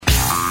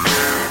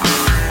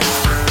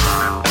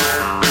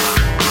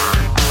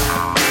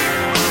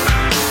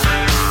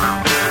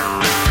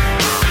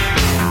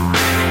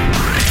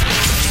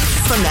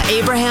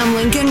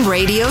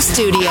radio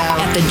studio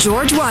at the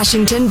George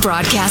Washington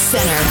Broadcast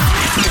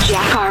Center.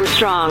 Jack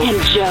Armstrong and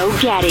Joe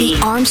Getty.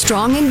 The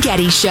Armstrong and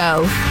Getty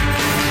Show.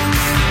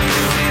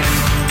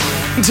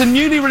 To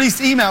newly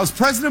released emails,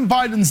 President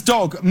Biden's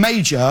dog,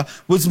 Major,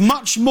 was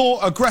much more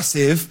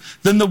aggressive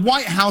than the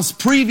White House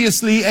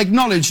previously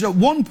acknowledged. At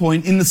one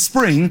point in the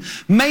spring,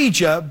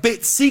 Major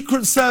bit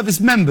Secret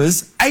Service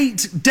members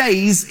 8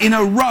 days in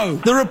a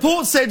row. The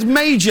report said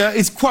Major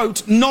is,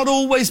 quote, not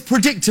always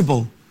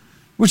predictable,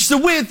 which is a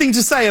weird thing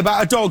to say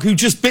about a dog who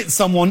just bit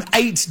someone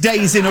 8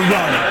 days in a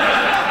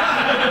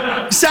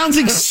row. Sounds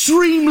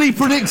extremely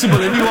predictable,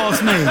 if you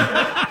ask me.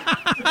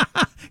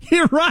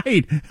 You're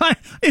right.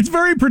 It's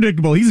very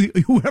predictable.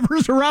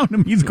 Whoever's around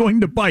him, he's going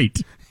to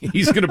bite.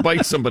 He's going to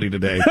bite somebody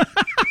today.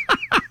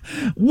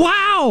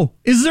 Wow.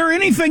 Is there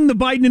anything the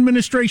Biden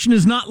administration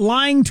is not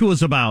lying to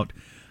us about?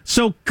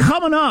 So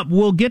coming up,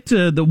 we'll get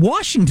to the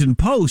Washington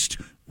Post.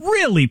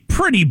 Really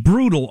pretty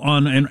brutal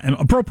on, and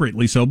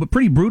appropriately so, but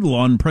pretty brutal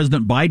on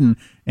President Biden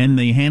and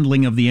the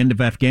handling of the end of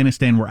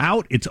Afghanistan. We're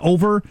out. It's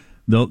over.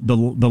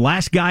 The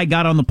last guy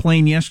got on the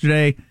plane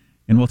yesterday,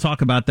 and we'll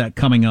talk about that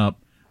coming up.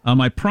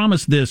 I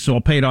promised this, so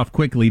I'll pay it off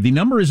quickly. The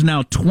number is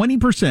now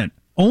 20%.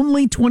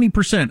 Only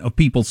 20% of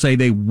people say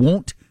they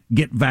won't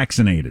get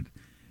vaccinated.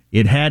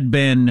 It had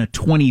been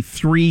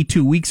 23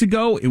 2 weeks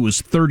ago. It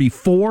was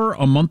 34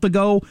 a month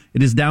ago.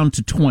 It is down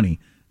to 20.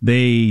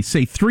 They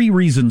say three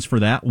reasons for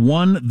that.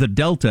 One, the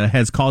Delta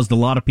has caused a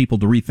lot of people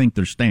to rethink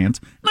their stance.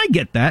 And I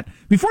get that.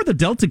 Before the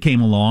Delta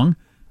came along,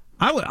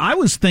 I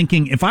was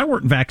thinking if I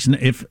weren't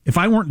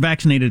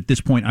vaccinated at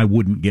this point, I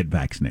wouldn't get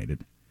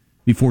vaccinated.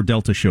 Before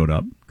Delta showed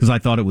up, because I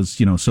thought it was,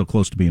 so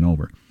close to being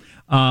over.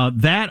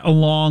 That,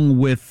 along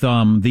with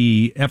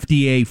the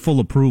FDA full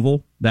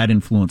approval, that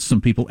influenced some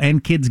people,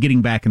 and kids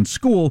getting back in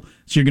school,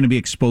 so you're going to be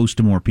exposed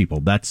to more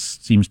people. That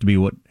seems to be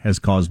what has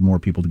caused more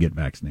people to get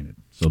vaccinated.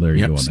 So there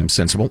you go. Seems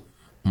sensible.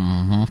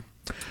 Mm-hmm.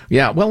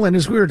 Yeah, well, and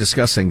as we were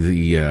discussing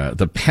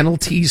the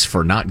penalties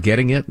for not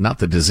getting it, not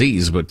the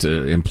disease, but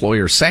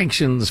employer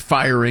sanctions,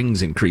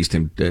 firings, increased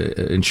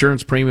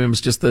insurance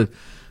premiums, just the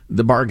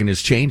bargain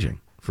is changing.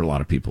 For a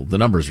lot of people, the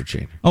numbers are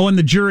changing. Oh, and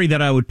the jury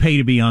that I would pay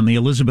to be on the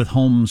Elizabeth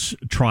Holmes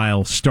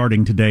trial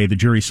starting today, the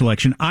jury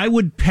selection, I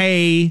would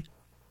pay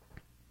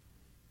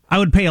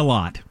a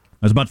lot. I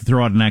was about to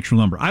throw out an actual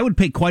number. I would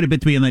pay quite a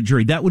bit to be on that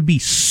jury. That would be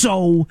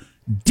so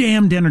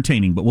damned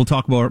entertaining, but we'll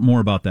talk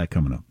more about that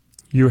coming up.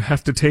 You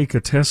have to take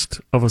a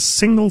test of a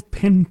single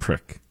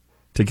pinprick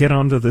to get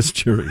onto this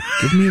jury.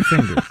 Give me a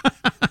finger.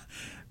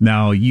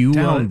 Now you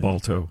down,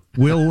 Balto.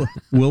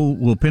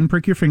 We'll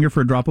pinprick your finger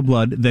for a drop of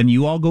blood. Then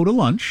you all go to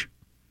lunch.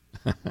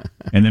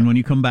 And then when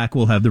you come back,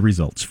 we'll have the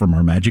results from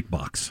our magic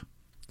box.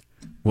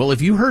 Well,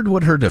 have you heard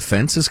what her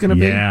defense is going to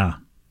be? Yeah.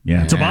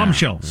 It's a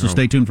bombshell, so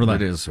stay tuned for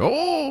that. It is.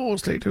 Oh,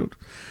 stay tuned.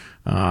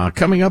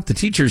 Coming up, the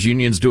teachers'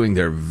 union's doing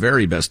their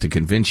very best to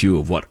convince you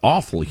of what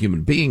awful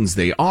human beings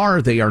they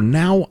are. They are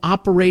now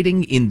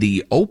operating in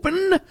the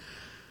open.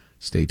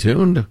 Stay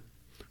tuned.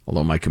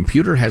 Although my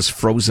computer has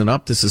frozen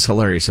up. This is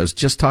hilarious. I was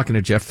just talking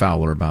to Jeff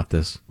Fowler about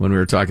this when we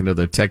were talking to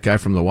the tech guy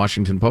from the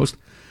Washington Post.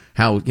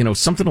 How,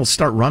 something will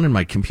start running,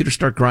 my computer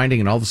start grinding,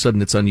 and all of a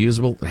sudden it's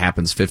unusable. It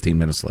happens 15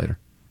 minutes later.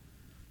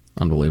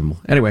 Unbelievable.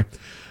 Anyway,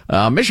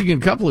 a Michigan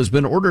couple has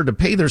been ordered to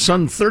pay their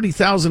son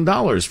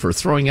 $30,000 for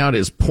throwing out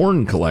his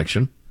porn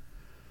collection.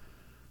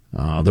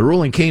 The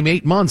ruling came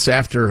 8 months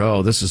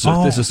after, this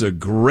is a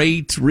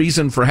great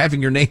reason for having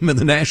your name in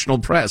the national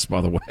press, by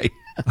the way.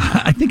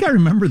 I think I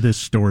remember this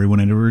story when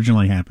it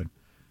originally happened.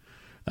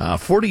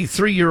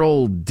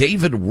 43-year-old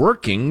David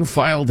Working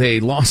filed a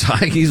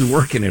lawsuit. He's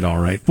working it all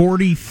right.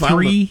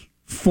 43.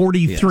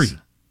 Yes.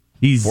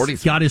 He's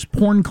 43. got his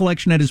porn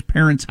collection at his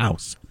parents'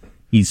 house.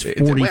 He's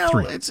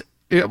 43.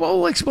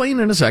 We'll explain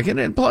in a second.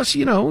 And plus,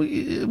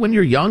 when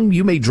you're young,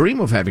 you may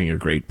dream of having a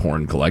great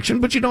porn collection,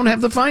 but you don't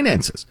have the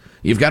finances.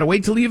 You've got to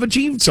wait till you've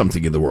achieved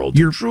something in the world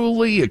to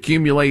truly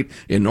accumulate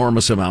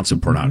enormous amounts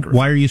of pornography.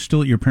 Why are you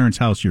still at your parents'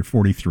 house? You're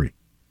 43.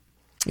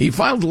 He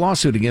filed a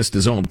lawsuit against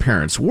his own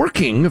parents.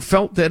 Working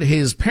felt that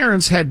his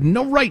parents had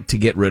no right to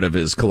get rid of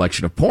his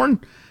collection of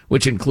porn,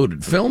 which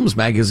included films,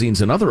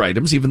 magazines, and other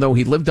items, even though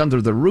he lived under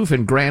the roof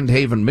in Grand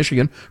Haven,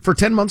 Michigan, for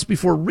 10 months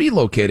before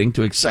relocating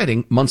to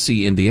exciting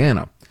Muncie,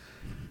 Indiana.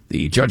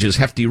 The judge's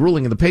hefty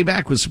ruling in the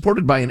payback was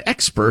supported by an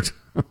expert,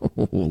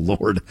 oh,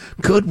 Lord,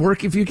 good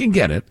work if you can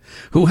get it,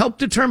 who helped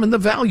determine the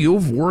value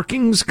of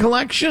Working's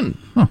collection.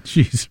 Oh,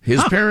 jeez.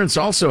 His parents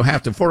also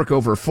have to fork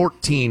over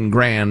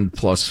 $14,000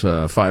 plus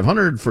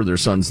 $500 for their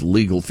son's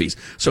legal fees.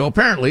 So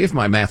apparently, if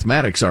my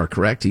mathematics are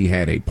correct, he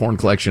had a porn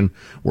collection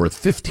worth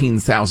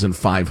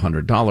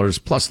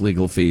 $15,500 plus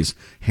legal fees,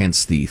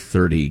 hence the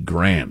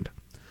 $30,000.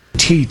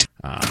 Teat.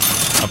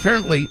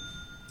 Apparently...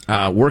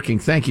 Working,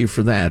 thank you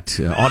for that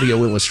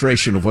audio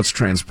illustration of what's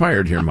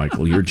transpired here,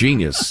 Michael. You're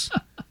genius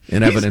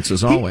in evidence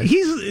as always.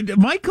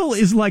 Michael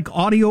is like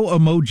audio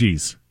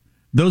emojis.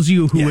 Those of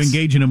you who Yes.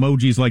 engage in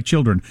emojis like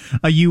children,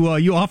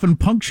 you often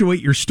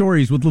punctuate your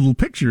stories with little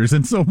pictures,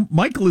 and so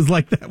Michael is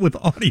like that with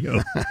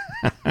audio.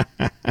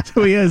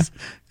 So he has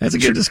That's a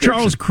good description.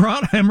 Charles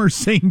Krauthammer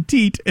saying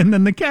 "teat" and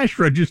then the cash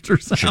register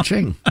sound.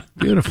 Cha-ching.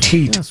 Beautiful.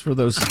 Teat. Yes, for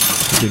those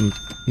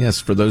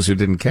who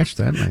didn't catch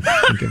that, and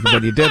I think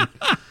everybody did.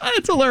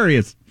 It's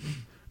hilarious.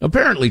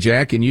 Apparently,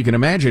 Jack, and you can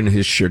imagine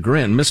his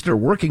chagrin, Mr.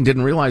 Working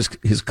didn't realize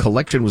his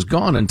collection was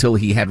gone until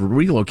he had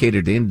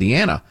relocated to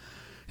Indiana.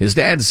 His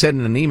dad said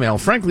in an email,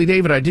 "Frankly,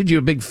 David, I did you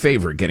a big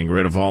favor getting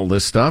rid of all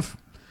this stuff."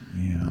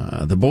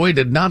 Yeah. The boy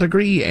did not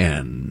agree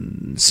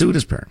and sued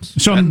his parents.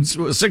 So and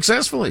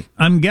successfully.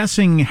 I'm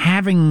guessing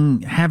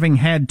having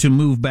had to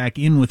move back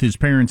in with his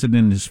parents and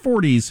in his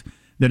 40s,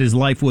 that his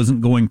life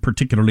wasn't going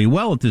particularly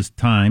well at this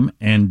time,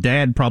 and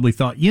Dad probably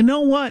thought, you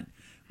know what?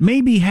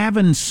 Maybe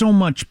having so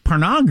much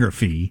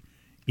pornography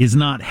is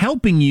not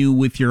helping you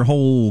with your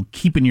whole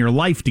keeping your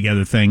life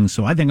together thing,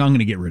 so I think I'm going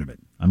to get rid of it.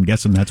 I'm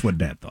guessing that's what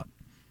Dad thought.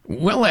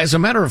 Well, as a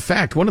matter of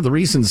fact, one of the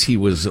reasons he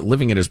was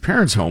living at his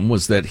parents' home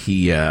was that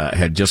he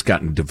had just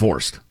gotten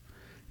divorced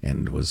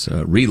and was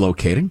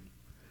relocating.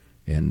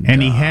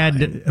 And he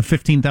had a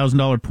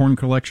 $15,000 porn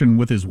collection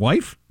with his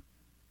wife?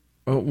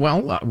 who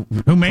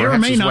Who may or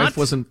may his not. wife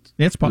wasn't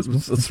It's possible.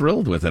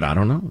 thrilled with it. I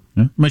don't know.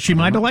 Yeah. But she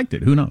might have liked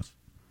it. Who knows?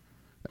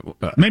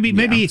 Maybe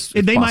it's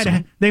they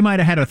possible. might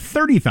have had a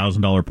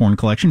 $30,000 porn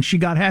collection. She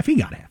got half, he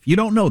got half. You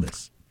don't know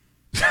this.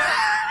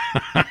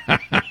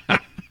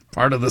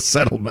 Part of the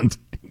settlement,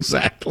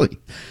 exactly.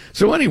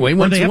 So anyway, Or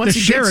once they have once to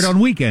he share gets, it on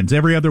weekends.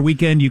 Every other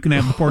weekend, you can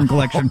have the porn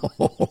collection.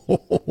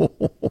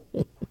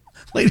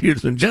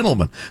 ladies and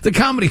gentlemen, the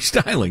comedy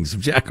stylings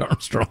of Jack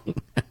Armstrong.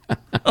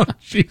 Oh,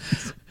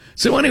 jeez.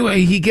 So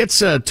anyway, he gets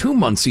 2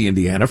 Muncie,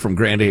 Indiana, from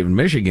Grand Haven,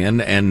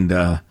 Michigan, and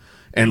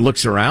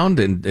looks around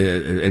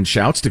and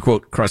shouts, to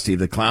quote Krusty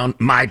the Clown,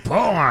 "My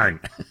porn!"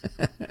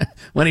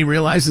 When he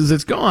realizes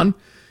it's gone,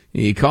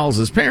 he calls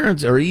his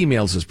parents or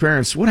emails his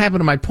parents, "What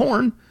happened to my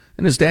porn?"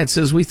 And his dad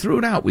says, "We threw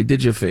it out. We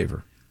did you a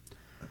favor."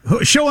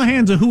 Show of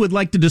hands of who would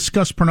like to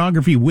discuss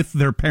pornography with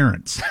their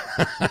parents.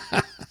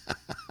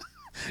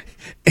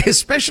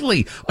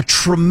 Especially a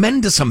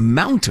tremendous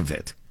amount of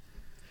it.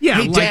 Yeah,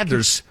 Hey, Dad,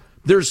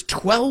 there's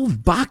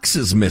 12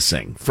 boxes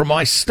missing from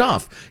my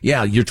stuff.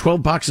 Yeah, your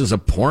 12 boxes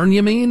of porn,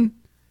 you mean?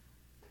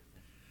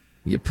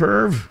 You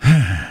perv.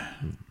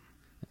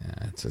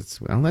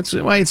 That's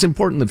why it's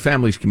important that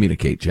families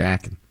communicate,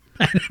 Jack.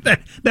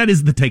 that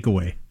is the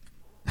takeaway.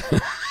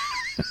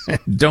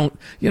 Don't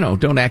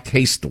act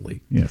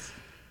hastily. Yes.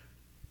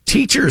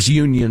 Teachers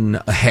union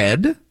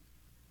head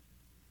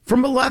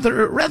from a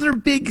rather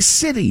big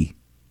city,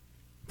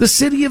 the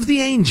City of the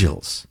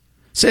Angels,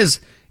 says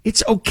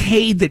it's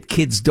okay that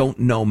kids don't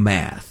know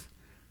math,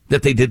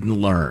 that they didn't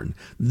learn.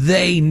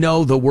 They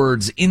know the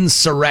words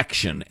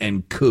insurrection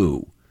and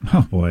coup.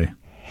 Oh, boy.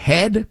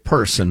 Head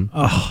person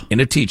in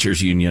a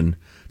teachers union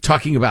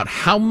talking about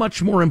how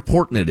much more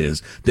important it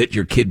is that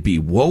your kid be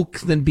woke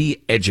than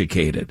be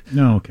educated.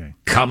 No, okay.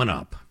 Coming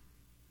up.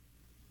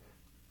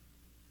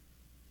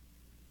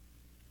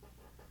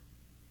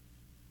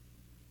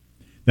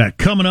 That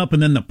coming up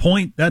and then the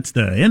point, that's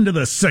the end of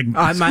the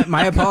segment.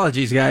 My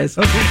apologies, guys.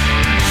 Okay.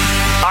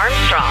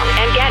 Armstrong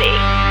and Getty.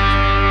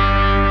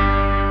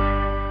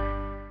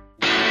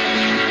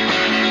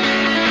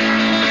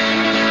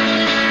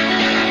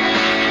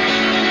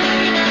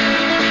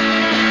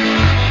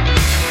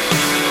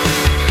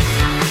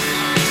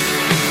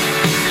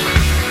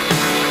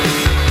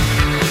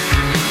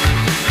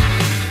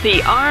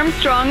 The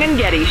Armstrong and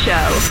Getty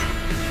Show.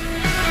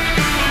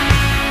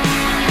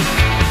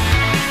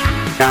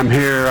 I'm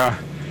here.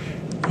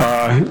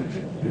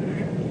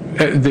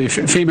 The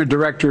FEMA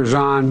director is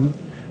on.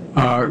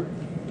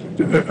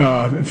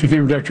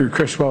 FEMA director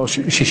Chris Wells,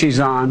 she's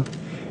on,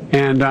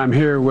 and I'm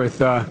here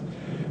with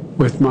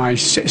my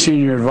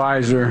senior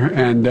advisor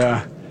and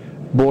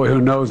boy who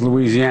knows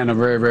Louisiana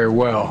very, very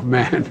well,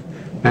 man,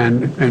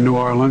 and New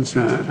Orleans,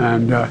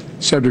 and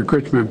Cedric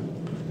Richmond.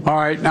 All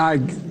right,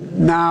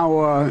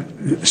 now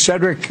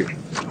Cedric,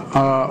 who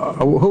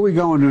are we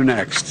going to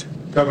next?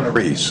 Governor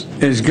Reese.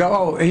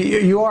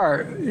 You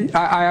are.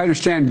 I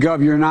understand,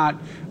 Gov, you're not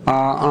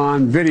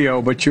on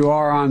video, but you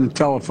are on the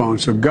telephone.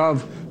 So,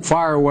 Gov,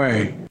 fire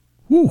away.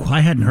 Ooh,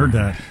 I hadn't heard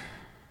that.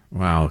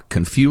 Wow,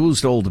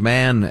 confused old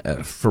man,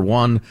 for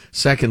one.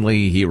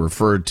 Secondly, he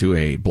referred to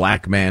a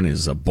black man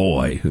as a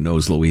boy who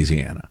knows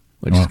Louisiana,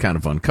 which is kind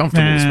of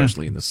uncomfortable,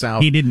 especially in the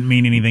South. He didn't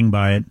mean anything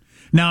by it.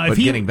 Now, But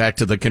getting back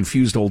to the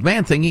confused old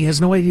man thing, he has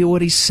no idea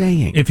what he's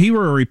saying. If he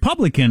were a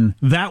Republican,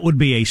 that would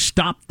be a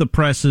stop the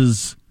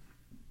presses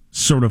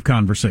sort of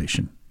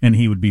conversation, and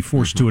he would be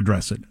forced to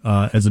address it.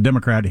 As a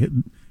Democrat,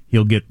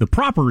 he'll get the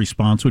proper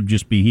response would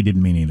just be he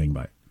didn't mean anything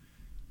by it.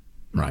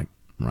 Right.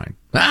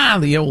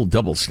 The old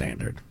double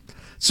standard.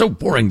 So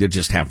boring to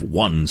just have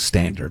one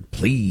standard,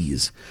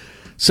 please.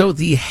 So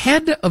the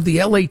head of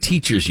the LA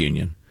Teachers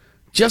Union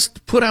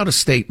just put out a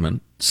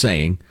statement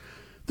saying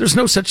there's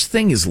no such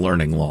thing as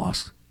learning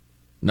loss.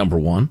 Number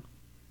one.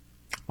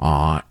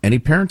 Any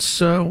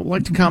parents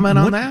like to comment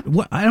on that?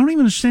 I don't even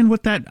understand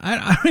what that. I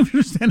don't even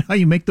understand how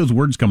you make those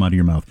words come out of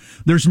your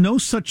mouth. There's no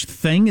such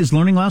thing as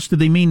learning loss. Do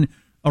they mean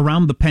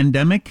around the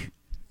pandemic?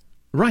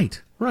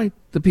 Right.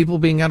 The people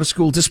being out of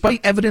school, despite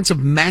evidence of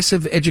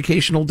massive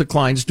educational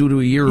declines due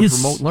to a year of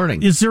remote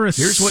learning. Is there a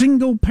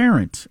single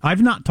parent?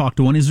 I've not talked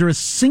to one. Is there a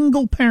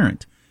single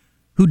parent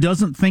who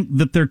doesn't think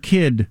that their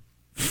kid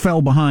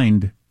fell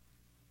behind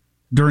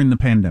during the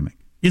pandemic?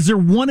 Is there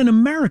one in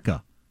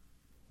America?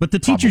 But the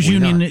teachers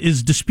union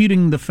is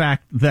disputing the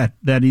fact that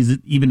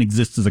even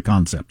exists as a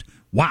concept.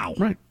 Wow.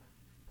 Right.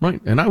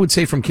 And I would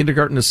say from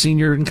kindergarten to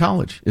senior in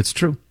college. It's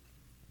true.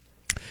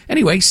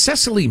 Anyway,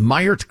 Cecily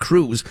Myert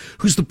Cruz,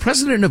 who's the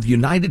president of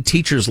United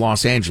Teachers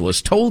Los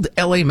Angeles, told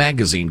LA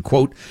Magazine,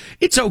 quote,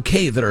 "It's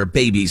okay that our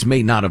babies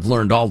may not have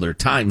learned all their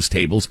times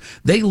tables.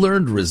 They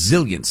learned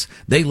resilience.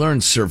 They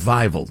learned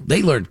survival.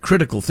 They learned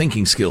critical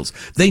thinking skills.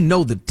 They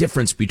know the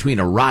difference between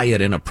a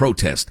riot and a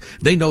protest.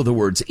 They know the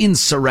words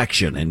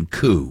insurrection and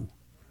coup."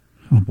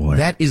 Oh, boy.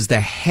 That is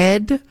the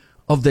head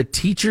of the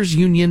teachers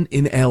union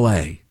in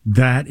LA.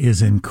 That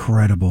is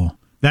incredible.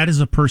 That is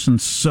a person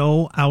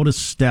so out of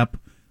step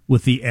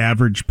with the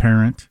average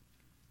parent.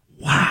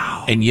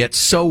 Wow. And yet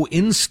so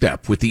in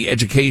step with the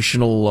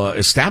educational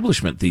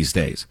establishment these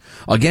days.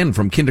 Again,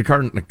 from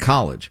kindergarten to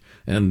college.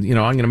 And, I'm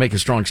going to make a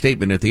strong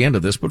statement at the end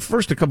of this, but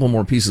first a couple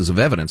more pieces of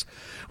evidence.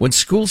 When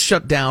schools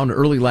shut down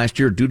early last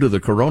year due to the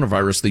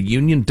coronavirus, the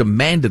union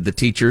demanded the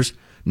teachers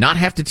not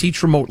have to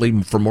teach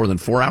remotely for more than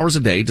 4 hours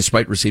a day,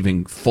 despite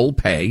receiving full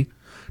pay.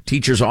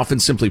 Teachers often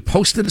simply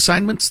posted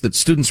assignments that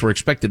students were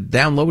expected to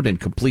download and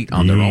complete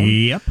on their own.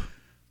 Yep.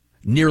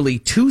 Nearly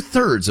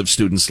 2/3 of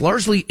students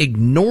largely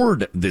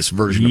ignored this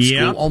version of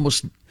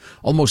school.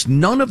 Almost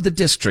none of the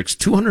district's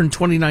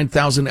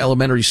 229,000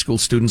 elementary school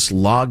students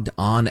logged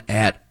on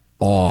at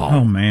all.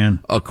 Oh, man.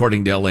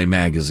 According to LA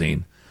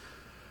Magazine.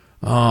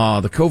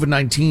 The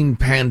COVID-19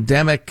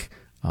 pandemic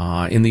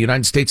in the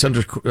United States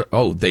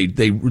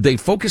they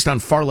focused on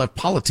far-left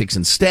politics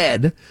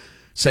instead,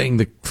 saying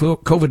the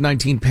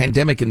COVID-19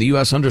 pandemic in the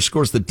U.S.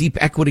 underscores the deep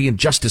equity and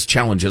justice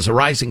challenges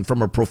arising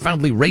from a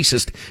profoundly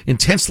racist,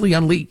 intensely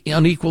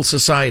unequal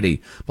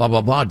society. Blah,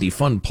 blah, blah,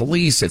 defund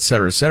police, et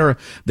cetera, et cetera.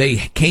 They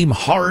came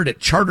hard at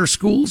charter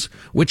schools,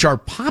 which are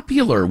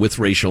popular with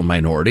racial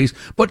minorities,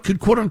 but could,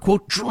 quote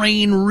unquote,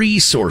 drain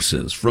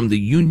resources from the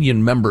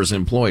union member's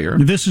employer.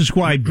 This is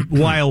why,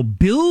 while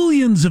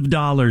billions of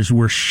dollars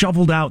were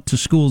shoveled out to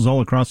schools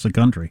all across the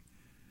country,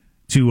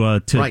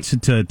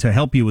 to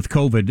help you with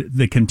COVID,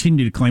 they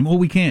continue to claim,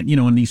 we can't,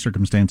 in these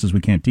circumstances, we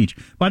can't teach.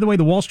 By the way,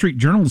 the Wall Street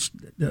Journal's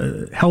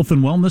health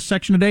and wellness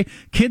section today,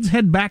 kids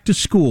head back to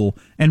school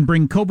and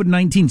bring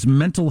COVID-19's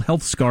mental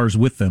health scars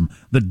with them.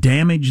 The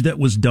damage that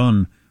was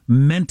done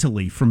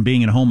mentally from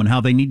being at home and how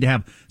they need to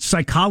have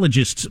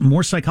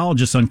more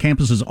psychologists on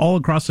campuses all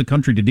across the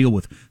country to deal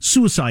with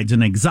suicides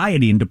and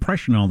anxiety and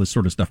depression and all this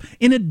sort of stuff,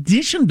 in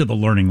addition to the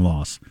learning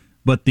loss.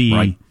 But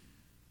the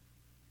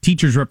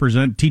teachers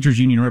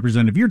union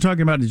representative you're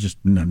talking about is just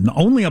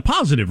only a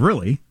positive,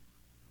 really.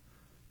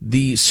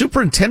 The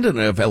superintendent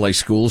of LA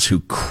schools, who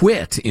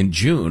quit in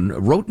June,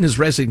 wrote in his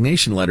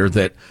resignation letter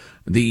that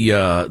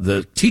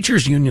the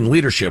teachers union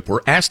leadership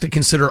were asked to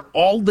consider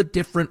all the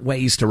different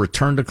ways to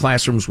return to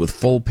classrooms with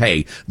full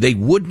pay. They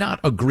would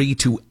not agree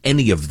to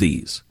any of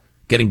these,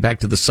 getting back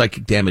to the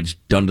psychic damage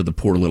done to the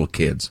poor little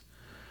kids.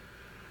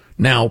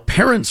 Now,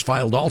 parents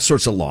filed all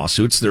sorts of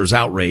lawsuits. There's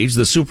outrage.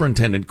 The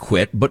superintendent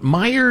quit. But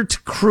Myert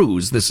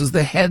Cruz, this is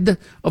the head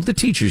of the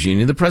teachers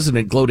union, the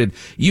president, gloated,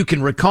 "You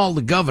can recall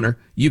the governor,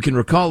 you can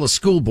recall the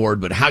school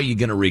board, but how are you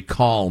going to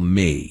recall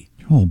me?"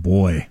 Oh,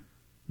 boy.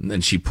 And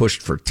then she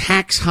pushed for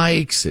tax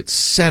hikes,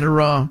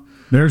 etc.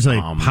 There's a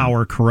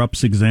power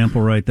corrupts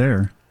example right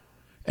there.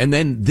 And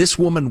then this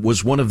woman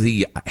was one of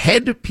the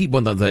head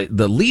people,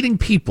 the leading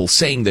people,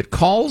 saying that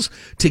calls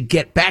to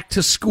get back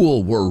to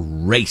school were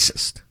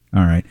racist.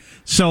 All right.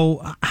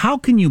 So how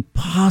can you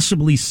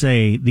possibly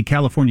say the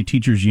California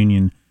Teachers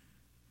Union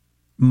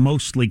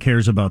mostly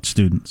cares about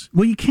students?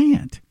 Well, you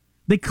can't.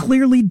 They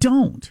clearly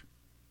don't.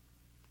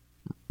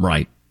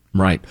 Right.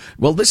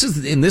 Well,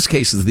 in this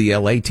case is the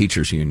LA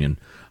Teachers Union.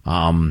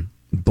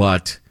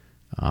 But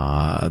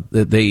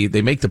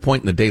they make the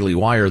point in the Daily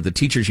Wire, the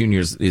teachers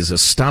union is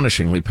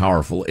astonishingly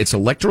powerful. Its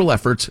electoral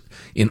efforts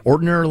in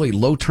ordinarily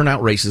low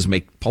turnout races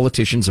make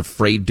politicians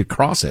afraid to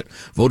cross it.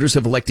 Voters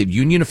have elected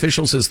union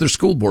officials as their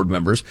school board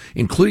members,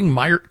 including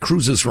Myert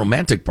Cruz's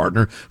romantic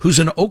partner, who's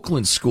an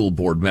Oakland school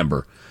board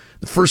member.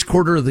 The first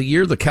quarter of the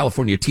year, the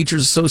California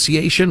Teachers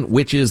Association,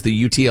 which is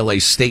the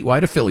UTLA's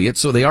statewide affiliate,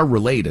 so they are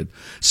related,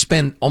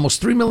 spent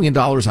almost $3 million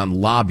on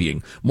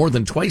lobbying, more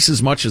than twice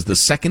as much as the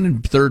second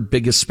and third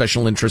biggest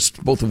special interests,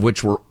 both of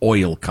which were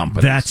oil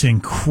companies. That's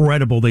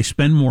incredible. They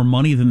spend more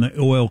money than the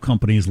oil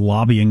companies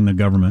lobbying the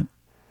government.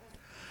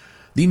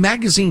 The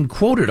magazine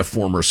quoted a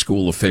former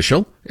school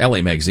official,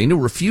 LA Magazine, who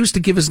refused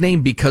to give his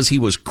name because he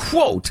was,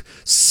 quote,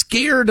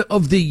 scared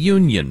of the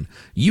union.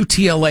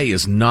 UTLA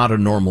is not a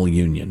normal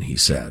union, he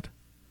said.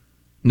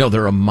 No,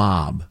 they're a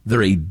mob.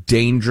 They're a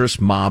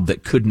dangerous mob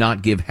that could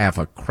not give half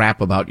a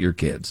crap about your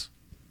kids.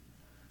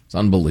 It's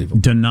unbelievable.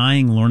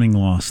 Denying learning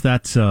loss.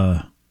 That's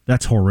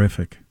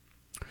horrific.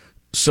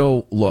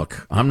 So,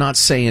 look, I'm not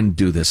saying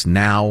do this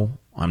now.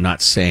 I'm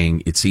not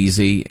saying it's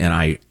easy, and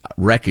I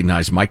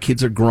recognize my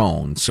kids are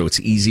grown, so it's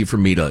easy for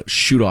me to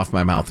shoot off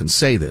my mouth and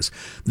say this.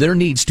 There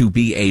needs to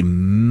be a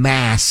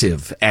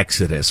massive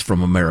exodus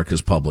from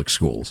America's public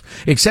schools,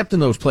 except in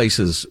those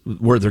places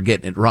where they're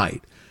getting it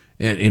right,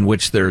 in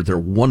which they're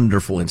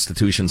wonderful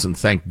institutions, and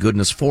thank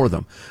goodness for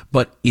them.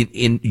 But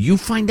you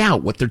find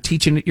out what they're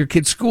teaching at your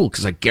kid's school,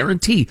 because I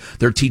guarantee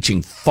they're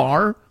teaching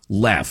far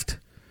left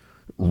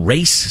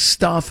race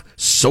stuff,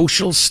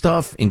 social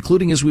stuff,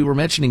 including, as we were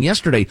mentioning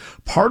yesterday,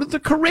 part of the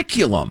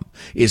curriculum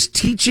is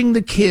teaching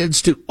the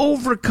kids to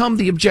overcome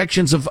the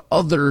objections of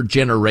other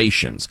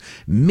generations.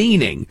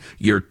 Meaning,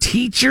 your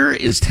teacher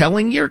is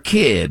telling your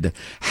kid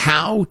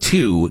how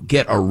to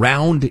get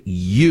around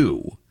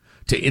you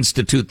to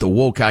institute the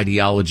woke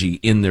ideology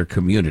in their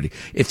community.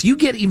 If you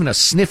get even a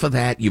sniff of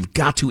that, you've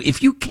got to,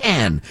 if you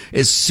can,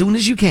 as soon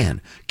as you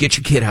can, get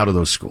your kid out of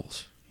those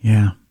schools.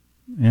 Yeah.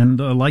 And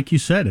like you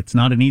said, it's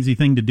not an easy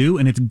thing to do,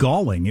 and it's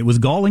galling. It was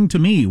galling to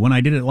me when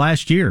I did it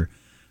last year.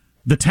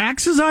 The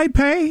taxes I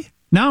pay,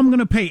 now I'm going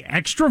to pay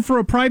extra for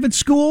a private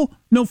school?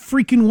 No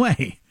freaking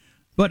way.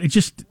 But it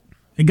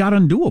got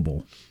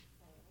undoable.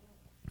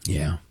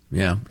 Yeah.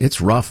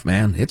 It's rough,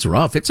 man. It's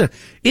rough. It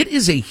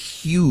is a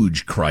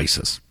huge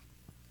crisis.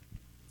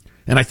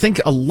 And I think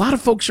a lot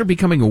of folks are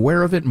becoming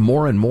aware of it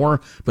more and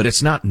more, but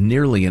it's not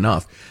nearly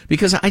enough.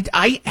 Because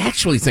I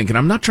actually think, and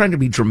I'm not trying to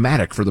be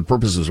dramatic for the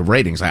purposes of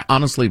ratings, I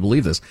honestly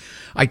believe this,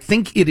 I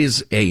think it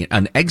is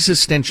an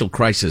existential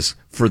crisis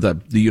for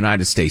the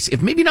United States.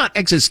 If maybe not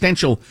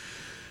existential,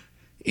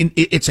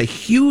 it's a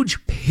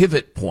huge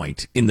pivot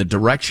point in the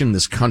direction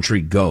this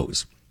country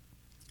goes.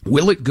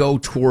 Will it go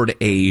toward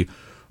a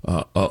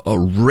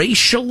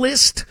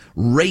racialist,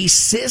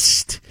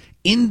 racist,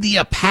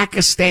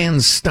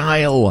 India-Pakistan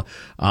style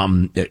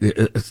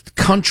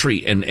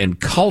country and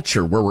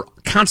culture where we're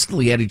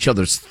constantly at each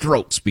other's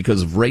throats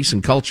because of race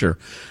and culture?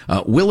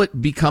 Will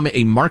it become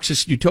a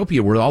Marxist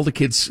utopia where all the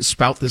kids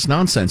spout this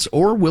nonsense?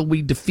 Or will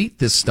we defeat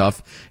this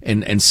stuff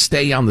and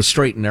stay on the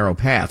straight and narrow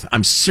path?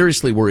 I'm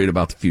seriously worried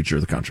about the future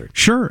of the country.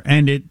 Sure,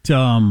 and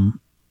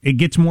it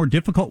gets more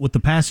difficult with the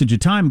passage of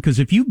time, because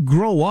if you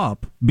grow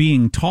up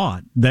being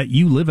taught that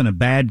you live in a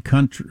bad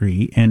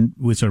country and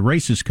it's a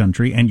racist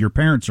country and your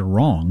parents are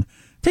wrong,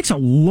 it takes a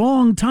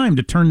long time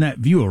to turn that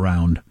view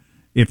around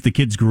if the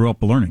kids grew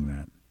up learning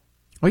that.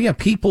 Oh, yeah,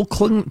 people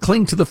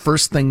cling to the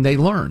first thing they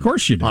learn. Of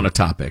course you do. On a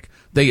topic.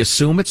 They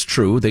assume it's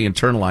true. They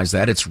internalize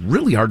that. It's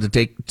really hard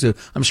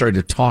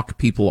to talk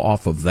people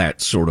off of that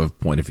sort of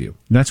point of view.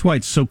 That's why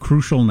it's so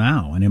crucial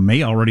now, and it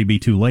may already be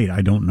too late.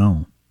 I don't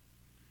know.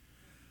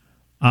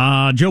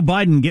 Joe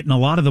Biden getting a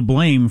lot of the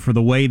blame for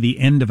the way the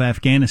end of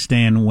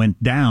Afghanistan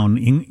went down,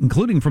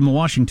 including from the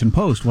Washington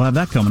Post. We'll have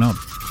that coming up.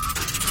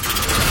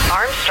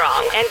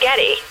 Armstrong and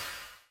Getty.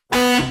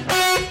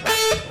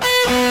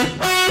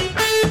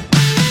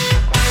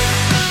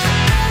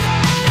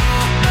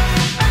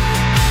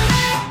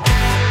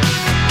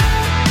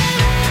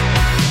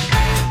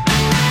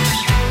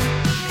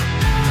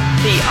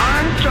 The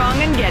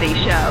Armstrong and Getty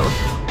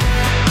Show.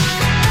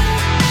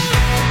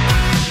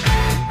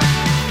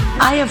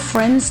 I have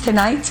friends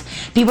tonight,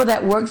 people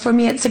that worked for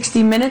me at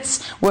 60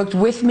 Minutes, worked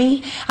with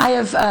me. I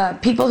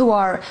have people who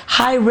are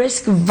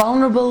high-risk,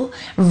 vulnerable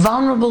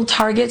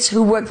targets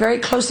who work very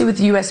closely with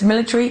the U.S.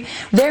 military.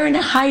 They're in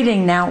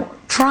hiding now,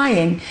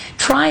 trying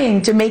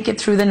to make it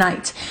through the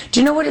night. Do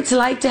you know what it's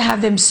like to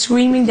have them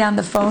screaming down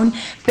the phone,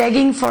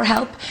 begging for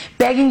help,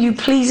 begging you,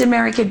 please,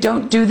 America,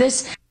 don't do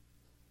this?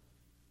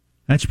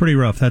 That's pretty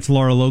rough. That's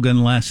Laura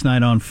Logan last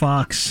night on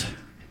Fox,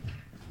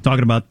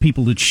 talking about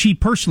people that she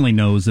personally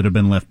knows that have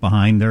been left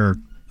behind. There are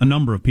a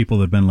number of people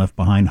that have been left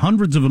behind.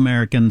 Hundreds of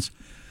Americans,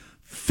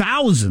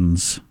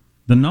 thousands.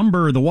 The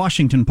number the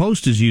Washington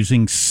Post is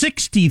using,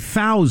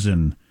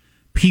 60,000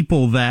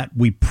 people that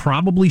we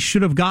probably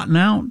should have gotten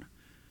out.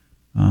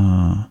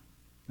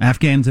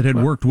 Afghans that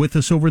had worked with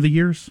us over the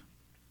years.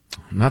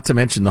 Not to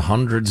mention the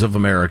hundreds of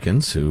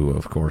Americans who,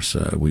 of course,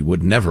 we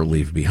would never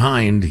leave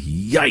behind.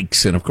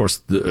 Yikes. And, of course,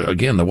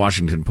 the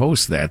Washington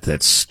Post,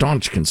 that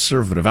staunch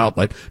conservative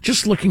outlet,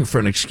 just looking for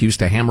an excuse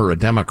to hammer a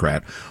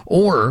Democrat.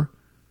 Or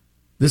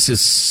this is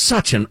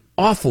such an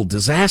awful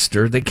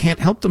disaster, they can't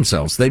help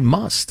themselves. They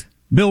must.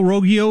 Bill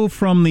Roggio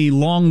from the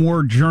Long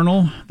War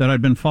Journal that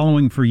I've been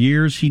following for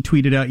years, he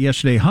tweeted out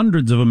yesterday,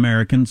 hundreds of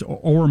Americans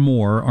or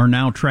more are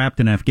now trapped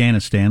in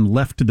Afghanistan,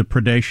 left to the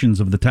predations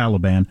of the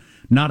Taliban.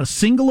 Not a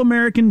single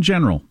American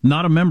general,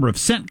 not a member of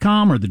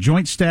CENTCOM or the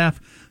Joint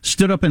Staff,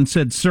 stood up and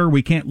said, "Sir,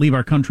 we can't leave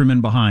our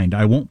countrymen behind.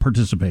 I won't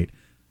participate.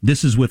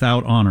 This is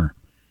without honor."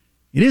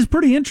 It is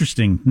pretty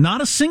interesting.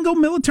 Not a single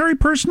military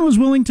person was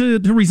willing to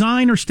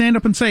resign or stand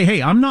up and say,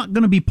 "Hey, I'm not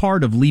going to be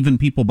part of leaving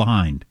people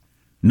behind."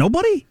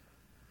 Nobody?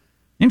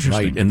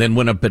 Interesting. Right, and then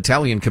when a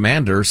battalion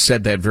commander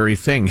said that very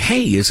thing,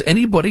 hey, is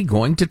anybody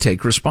going to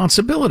take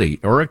responsibility?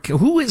 Or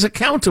who is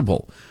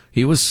accountable?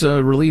 He was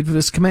relieved of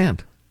his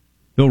command.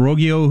 Bill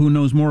Roggio, who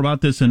knows more about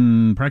this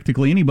than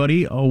practically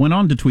anybody, went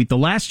on to tweet, the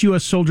last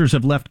U.S. soldiers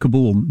have left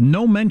Kabul.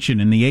 No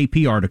mention in the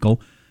AP article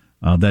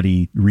that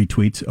he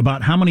retweets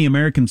about how many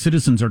American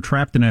citizens are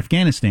trapped in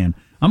Afghanistan.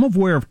 I'm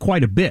aware of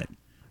quite a bit.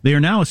 They are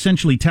now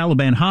essentially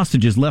Taliban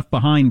hostages left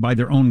behind by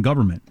their own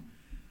government.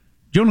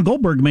 Jonah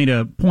Goldberg made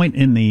a point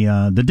in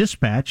the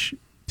Dispatch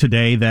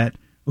today that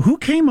who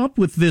came up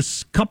with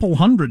this couple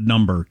hundred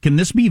number? Can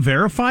this be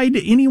verified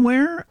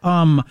anywhere?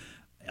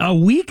 A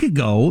week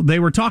ago, they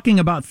were talking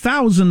about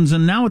thousands,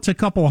 and now it's a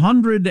couple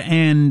hundred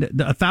and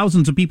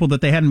thousands of people that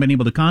they hadn't been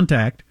able to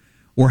contact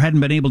or hadn't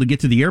been able to get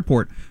to the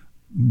airport.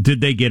 Did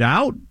they get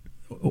out?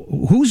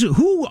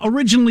 Who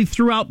originally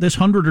threw out this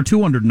 100 or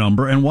 200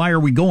 number, and why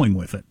are we going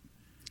with it?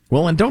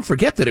 Well, and don't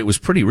forget that it was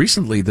pretty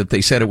recently that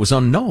they said it was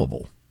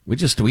unknowable.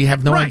 We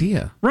have no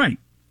idea. Right.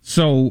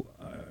 So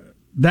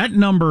that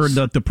number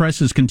that the press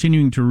is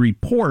continuing to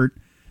report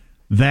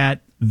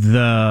that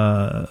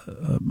the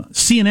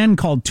CNN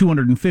called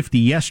 250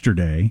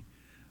 yesterday.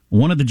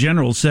 One of the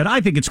generals said, I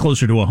think it's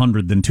closer to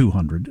 100 than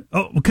 200.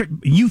 Oh, okay.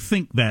 You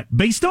think that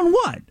based on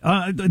what?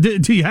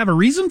 Do you have a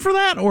reason for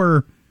that?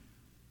 Or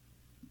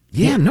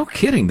yeah, no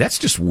kidding. That's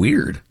just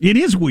weird. It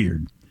is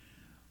weird.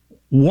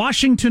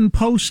 Washington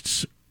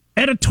Post's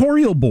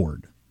editorial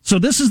board. So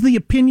this is the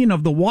opinion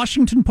of the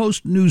Washington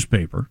Post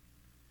newspaper,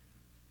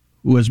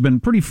 who has been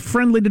pretty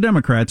friendly to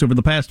Democrats over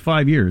the past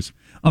 5 years.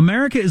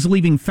 America is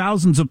leaving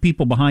thousands of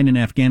people behind in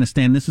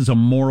Afghanistan. This is a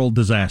moral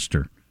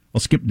disaster.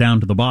 I'll skip down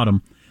to the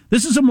bottom.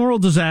 This is a moral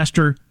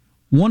disaster,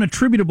 one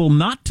attributable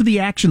not to the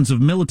actions of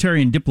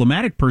military and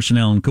diplomatic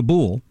personnel in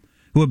Kabul,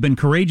 who have been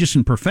courageous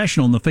and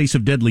professional in the face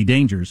of deadly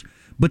dangers,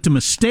 but to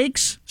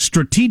mistakes,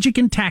 strategic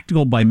and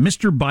tactical, by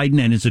Mr. Biden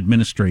and his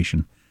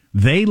administration.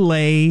 They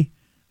lay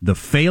the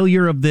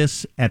failure of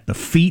this at the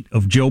feet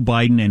of Joe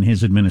Biden and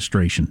his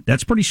administration.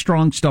 That's pretty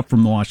strong stuff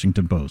from the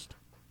Washington Post.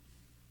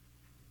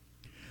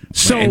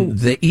 So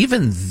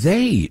even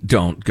they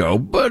don't go,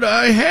 but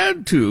I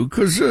had to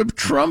because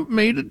Trump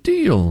made a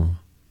deal.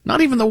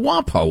 Not even the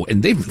WAPO,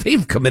 and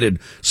they've committed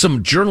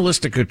some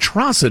journalistic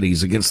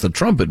atrocities against the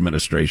Trump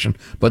administration,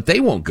 but they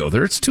won't go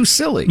there. It's too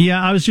silly.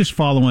 Yeah, I was just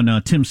following.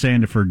 Tim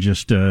Sandifer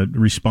just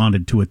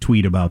responded to a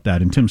tweet about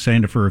that, and Tim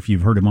Sandifer, if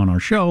you've heard him on our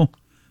show,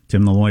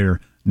 Tim the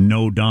lawyer,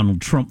 no Donald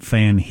Trump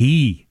fan,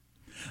 he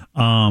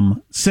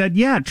said,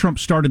 yeah, Trump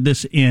started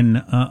this in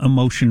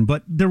emotion,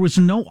 but there was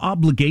no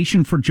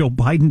obligation for Joe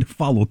Biden to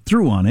follow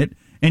through on it,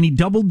 and he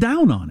doubled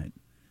down on it.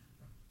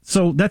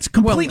 So that's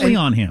completely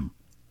on him.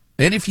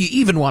 And if you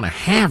even want to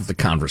have the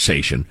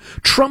conversation,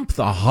 Trump,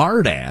 the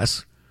hard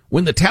ass,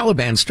 when the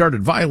Taliban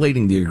started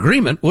violating the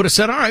agreement, would have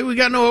said, all right, we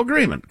got no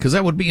agreement, because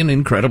that would be an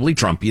incredibly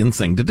Trumpian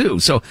thing to do.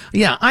 So,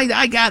 yeah,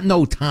 I got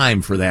no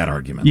time for that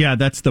argument. Yeah,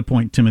 that's the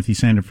point Timothy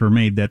Sandifer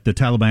made, that the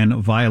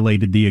Taliban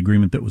violated the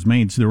agreement that was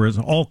made. So there was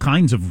all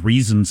kinds of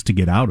reasons to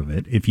get out of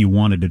it if you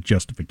wanted a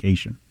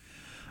justification.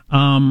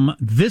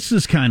 This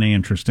is kind of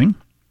interesting.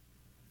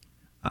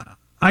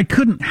 I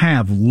couldn't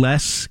have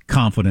less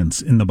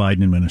confidence in the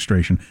Biden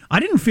administration. I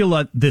didn't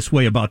feel this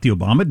way about the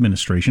Obama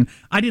administration.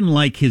 I didn't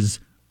like his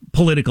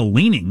political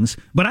leanings,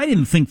 but I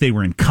didn't think they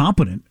were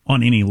incompetent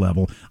on any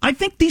level. I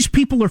think these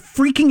people are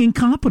freaking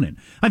incompetent.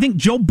 I think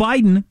Joe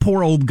Biden,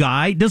 poor old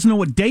guy, doesn't know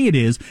what day it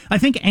is. I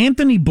think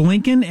Anthony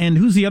Blinken and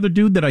who's the other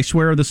dude that I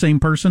swear are the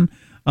same person?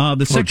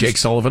 Jake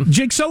Sullivan.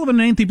 Jake Sullivan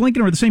and Anthony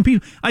Blinken are the same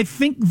people. I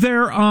think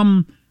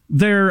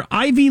they're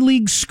Ivy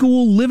League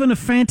school, live in a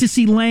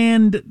fantasy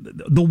land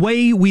the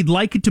way we'd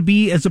like it to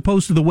be as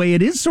opposed to the way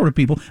it is sort of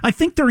people. I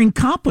think they're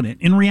incompetent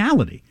in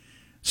reality.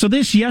 So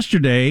this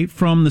yesterday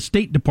from the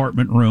State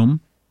Department room,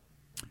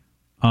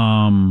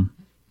 Anthony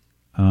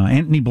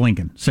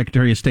Blinken,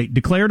 Secretary of State,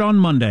 declared on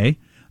Monday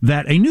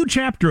that a new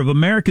chapter of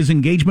America's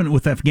engagement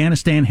with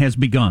Afghanistan has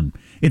begun.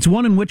 It's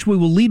one in which we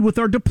will lead with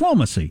our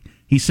diplomacy,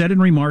 he said in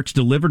remarks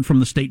delivered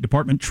from the State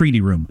Department treaty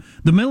room.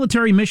 The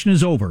military mission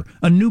is over.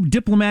 A new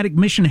diplomatic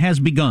mission has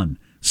begun.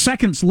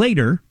 Seconds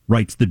later,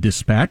 writes the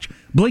Dispatch,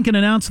 Blinken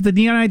announced that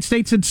the United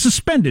States had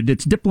suspended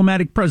its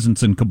diplomatic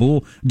presence in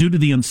Kabul due to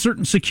the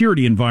uncertain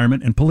security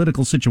environment and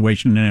political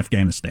situation in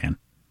Afghanistan.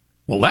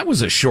 Well, that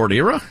was a short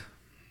era.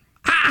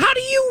 How do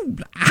you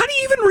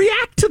even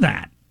react to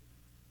that?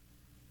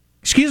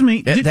 Excuse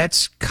me.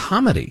 That's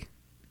comedy.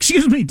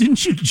 Excuse me,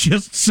 didn't you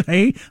just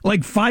say,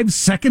 like 5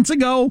 seconds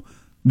ago,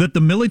 that the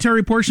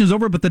military portion is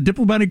over, but the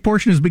diplomatic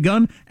portion has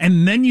begun?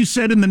 And then you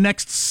said in the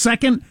next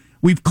second,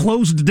 we've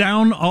closed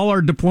down all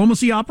our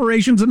diplomacy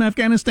operations in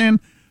Afghanistan?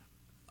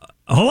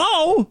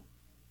 Hello?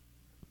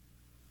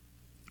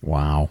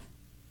 Wow.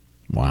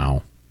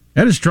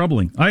 That is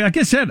troubling. Like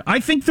I said, I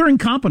think they're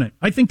incompetent.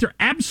 I think they're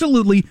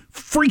absolutely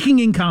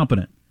freaking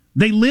incompetent.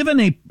 They live in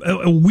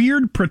a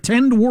weird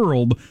pretend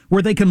world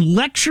where they can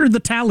lecture the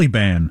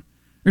Taliban.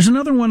 There's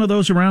another one of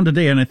those around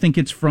today, and I think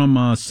it's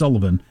from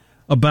Sullivan,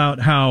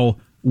 about how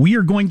we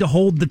are going to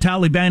hold the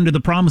Taliban to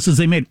the promises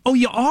they made. Oh,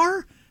 you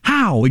are?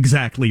 How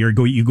exactly are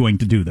you going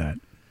to do that?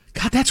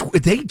 God,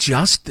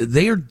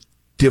 they are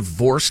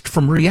divorced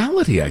from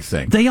reality, I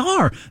think. They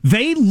are.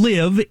 They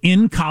live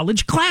in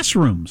college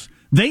classrooms.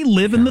 They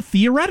live in the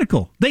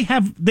theoretical. They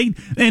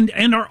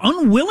are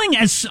unwilling,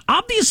 as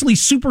obviously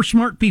super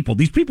smart people.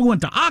 These people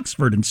went to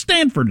Oxford and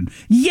Stanford and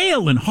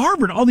Yale and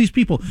Harvard, all these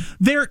people.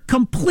 They're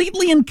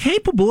completely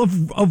incapable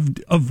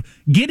of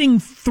getting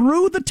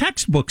through the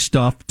textbook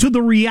stuff to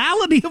the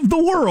reality of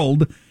the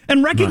world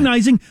and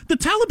recognizing the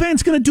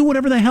Taliban's going to do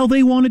whatever the hell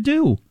they want to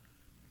do.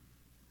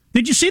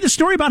 Did you see the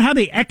story about how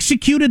they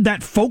executed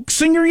that folk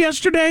singer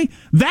yesterday?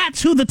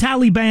 That's who the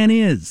Taliban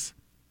is.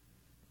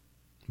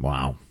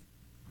 Wow.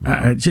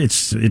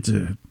 It's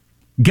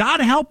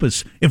God help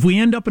us if we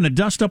end up in a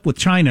dust-up with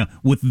China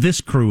with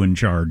this crew in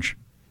charge.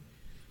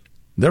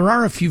 There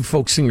are a few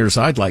folk singers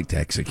I'd like to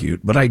execute,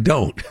 but I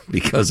don't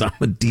because I'm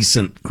a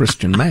decent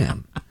Christian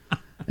man.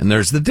 And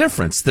there's the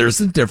difference. There's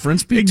the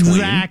difference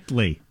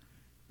between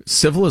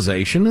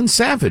civilization and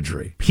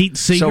savagery. Pete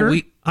Seeger,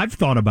 I've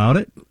thought about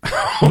it,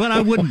 but I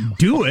wouldn't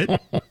do it.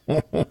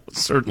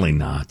 Certainly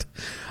not.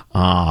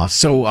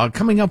 So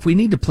coming up, we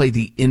need to play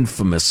the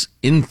infamous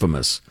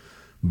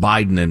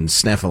Biden and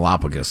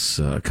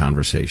Snuffleupagus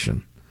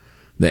conversation,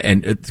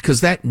 and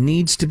because that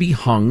needs to be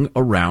hung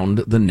around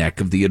the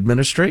neck of the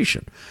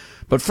administration.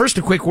 But first,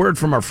 a quick word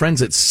from our friends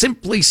at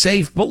Simply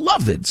Safe,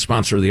 beloved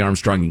sponsor of the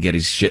Armstrong and Getty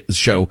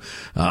show.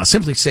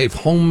 Simply Safe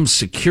Home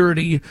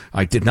Security.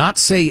 I did not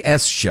say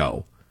S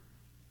show.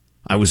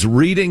 I was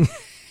reading,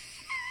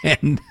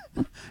 and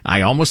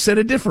I almost said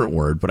a different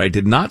word, but I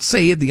did not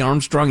say it. The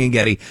Armstrong and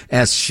Getty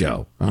S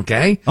show.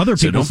 Okay, other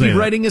people so don't be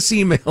writing us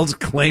emails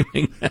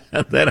claiming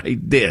that I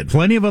did.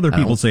 Plenty of other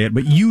people say it,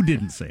 but you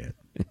didn't say it.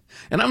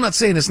 And I'm not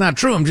saying it's not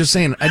true. I'm just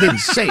saying I didn't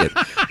say it.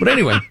 But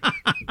anyway,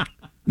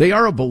 they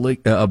are a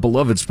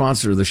beloved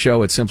sponsor of the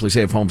show at Simply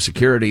Safe Home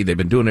Security. They've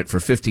been doing it for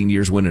 15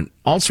 years, winning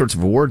all sorts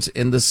of awards,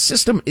 and the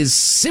system is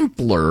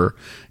simpler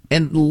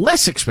and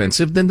less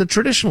expensive than the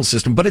traditional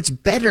system, but it's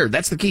better.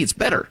 That's the key. It's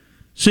better.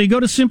 So you go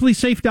to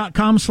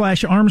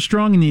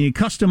simplysafe.com/Armstrong and you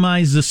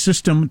customize the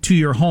system to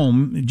your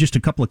home. Just a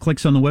couple of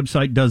clicks on the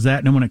website does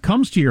that. And when it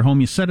comes to your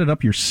home, you set it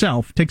up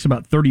yourself. It takes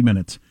about 30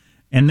 minutes.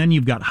 And then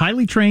you've got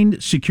highly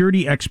trained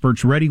security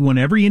experts ready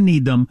whenever you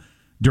need them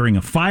during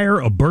a fire,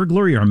 a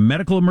burglary, or a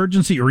medical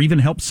emergency, or even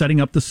help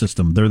setting up the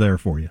system. They're there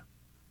for you.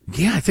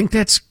 Yeah, I think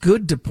that's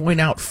good to point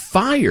out.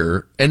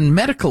 Fire and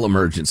medical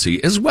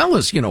emergency, as well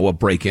as, a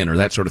break-in or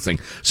that sort of thing.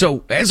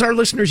 So, as our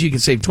listeners, you can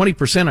save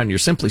 20% on your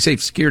Simply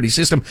Safe security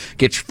system.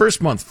 Get your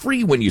first month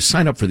free when you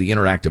sign up for the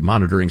interactive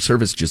monitoring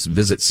service. Just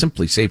visit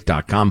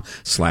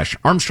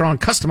simplysafe.com/Armstrong.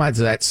 Customize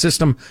that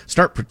system.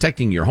 Start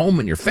protecting your home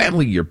and your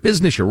family, your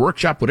business, your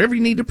workshop, whatever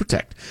you need to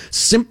protect.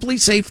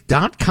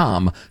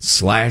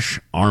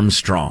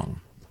 simplysafe.com/Armstrong.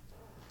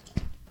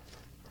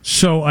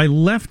 So I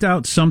left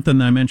out something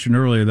that I mentioned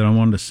earlier that I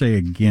wanted to say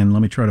again.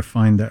 Let me try to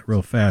find that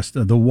real fast.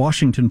 The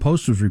Washington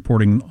Post was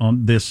reporting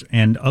on this,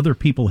 and other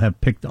people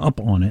have picked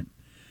up on it,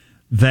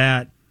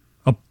 that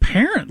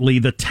apparently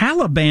the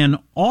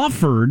Taliban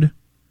offered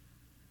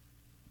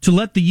to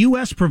let the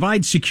U.S.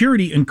 provide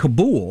security in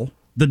Kabul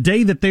the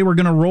day that they were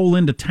going to roll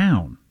into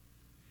town.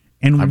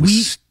 And I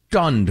was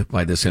stunned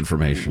by this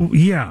information.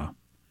 Yeah.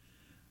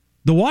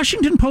 The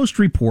Washington Post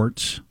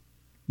reports...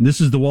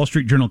 This is the Wall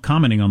Street Journal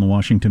commenting on the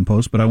Washington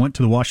Post, but I went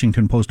to the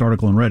Washington Post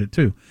article and read it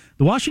too.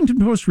 The Washington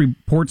Post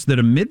reports that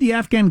amid the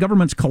Afghan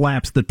government's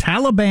collapse, the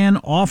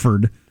Taliban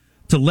offered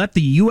to let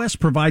the U.S.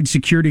 provide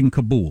security in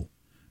Kabul.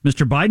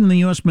 Mr. Biden and the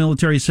U.S.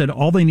 military said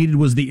all they needed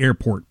was the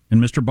airport,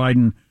 and Mr.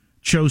 Biden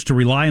chose to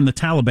rely on the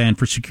Taliban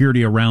for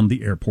security around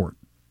the airport.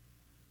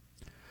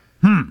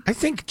 I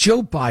think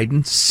Joe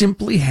Biden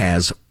simply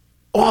has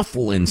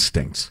awful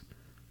instincts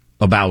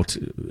about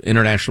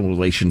international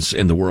relations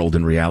in the world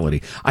in reality.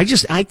 I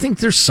think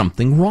there's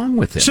something wrong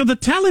with it. So the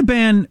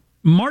Taliban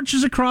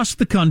marches across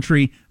the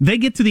country. They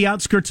get to the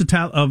outskirts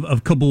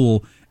of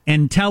Kabul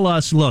and tell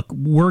us, look,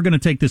 we're going to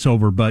take this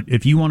over, but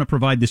if you want to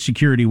provide the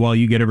security while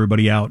you get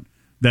everybody out,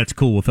 that's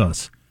cool with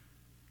us.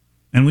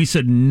 And we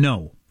said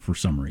no for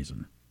some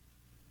reason.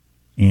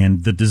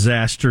 And the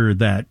disaster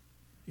that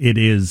it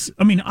is,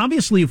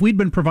 obviously, if we'd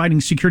been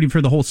providing security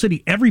for the whole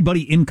city,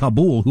 everybody in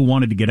Kabul who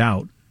wanted to get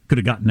out could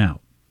have gotten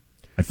out.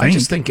 I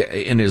just think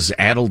in his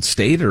addled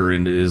state or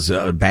in his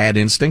bad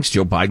instincts,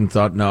 Joe Biden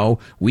thought, no,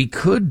 we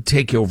could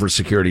take over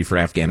security for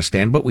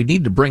Afghanistan, but we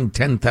need to bring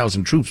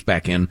 10,000 troops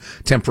back in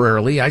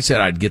temporarily. I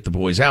said I'd get the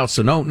boys out.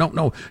 So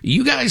no.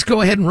 You guys go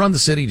ahead and run the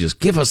city. Just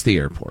give us the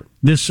airport.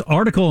 This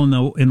article in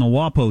the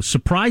WAPO,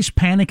 surprise,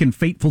 panic, and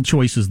fateful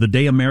choices the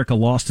day America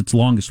lost its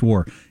longest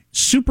war.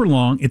 Super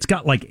long. It's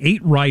got like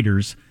 8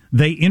 writers.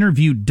 They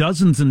interviewed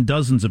dozens and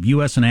dozens of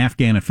U.S. and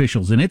Afghan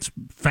officials, and it's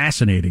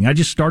fascinating. I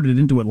just started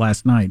into it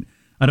last night.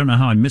 I don't know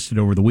how I missed it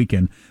over the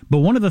weekend. But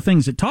one of the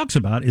things it talks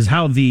about is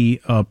how the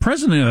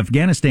president of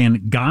Afghanistan,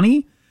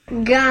 Ghani,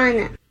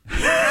 not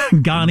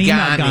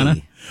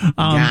Ghana,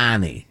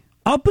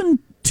 up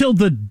until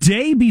the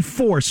day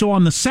before, so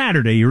on the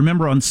Saturday, you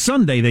remember on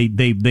Sunday,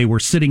 they were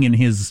sitting in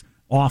his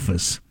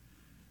office.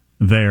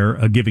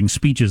 there giving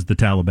speeches, the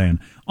Taliban.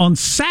 On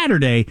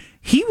Saturday,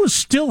 he was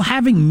still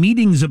having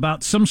meetings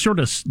about some sort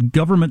of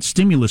government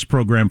stimulus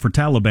program for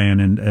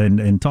Taliban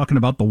and talking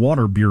about the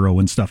water bureau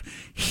and stuff.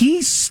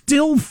 He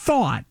still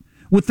thought,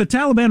 with the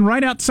Taliban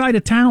right outside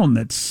of town,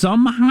 that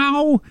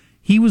somehow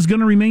he was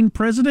going to remain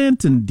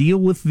president and deal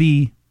with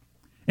the...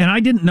 And I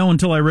didn't know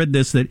until I read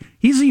this that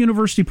he's a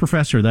university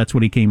professor. That's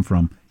what he came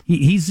from.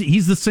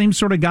 He's the same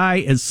sort of guy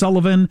as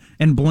Sullivan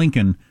and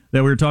Blinken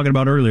that we were talking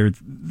about earlier.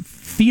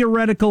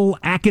 Theoretical,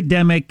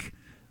 academic,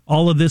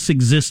 all of this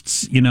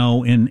exists,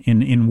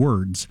 in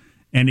words.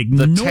 And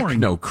ignoring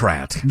the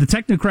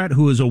technocrat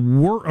who is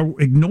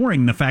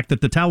ignoring the fact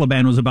that the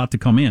Taliban was about to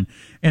come in.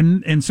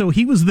 And so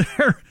he was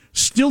there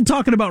still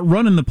talking about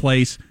running the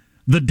place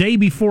the day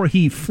before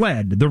he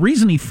fled. The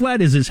reason he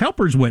fled is his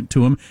helpers went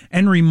to him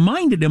and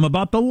reminded him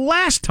about the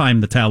last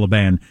time the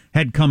Taliban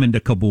had come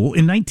into Kabul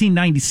in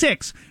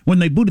 1996 when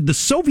they booted the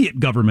Soviet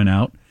government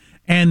out,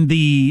 and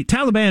the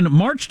Taliban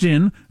marched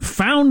in,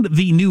 found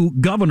the new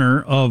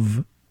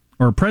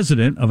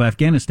president of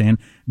Afghanistan,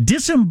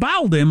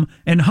 disemboweled him,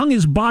 and hung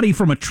his body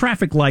from a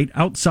traffic light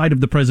outside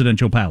of the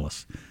presidential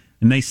palace.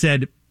 And they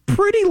said,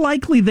 pretty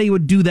likely they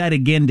would do that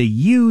again to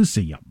you, so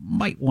you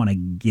might want to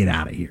get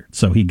out of here.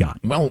 So he got.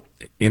 Well,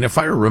 and if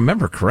I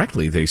remember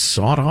correctly, they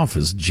sawed off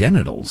his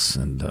genitals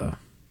and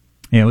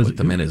put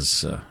them in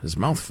his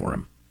mouth for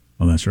him.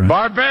 Oh, that's right.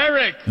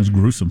 Barbaric! It was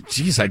gruesome.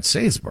 Geez, I'd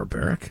say it's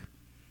barbaric.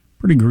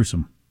 Pretty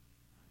gruesome.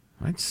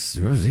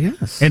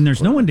 Yes. And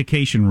there's no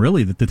indication,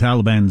 really, that the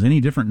Taliban's any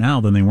different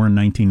now than they were in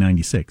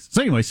 1996.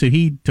 So anyway,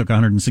 he took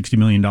 $160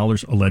 million,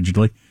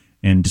 allegedly,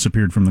 and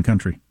disappeared from the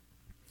country.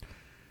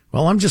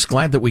 Well, I'm just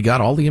glad that we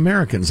got all the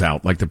Americans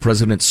out, like the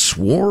president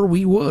swore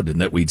we would, and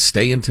that we'd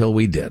stay until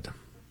we did.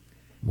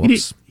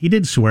 He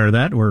did swear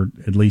that, or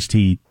at least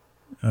he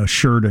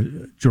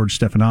assured George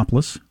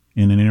Stephanopoulos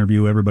in an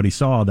interview. Everybody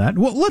saw that.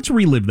 Well, let's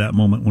relive that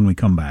moment when we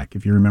come back.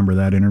 If you remember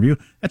that interview,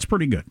 that's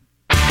pretty good.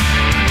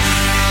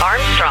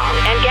 Armstrong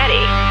and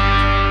Getty.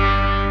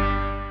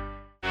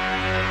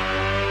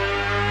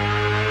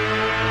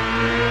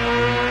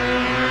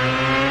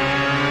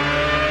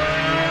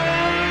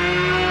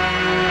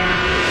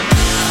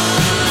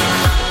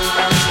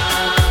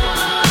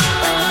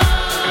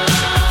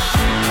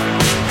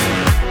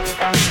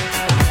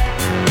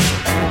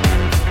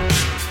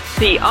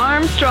 The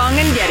Armstrong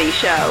and Getty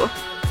Show.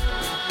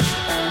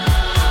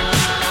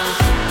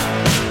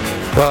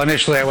 Well,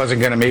 initially I wasn't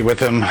going to meet with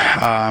him,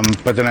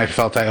 but then I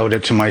felt I owed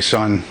it to my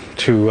son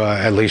to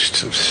at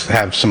least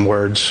have some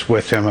words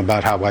with him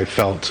about how I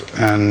felt.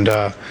 And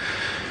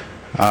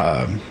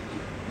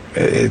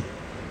it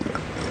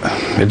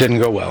didn't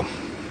go well.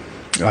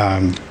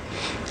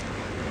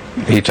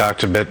 He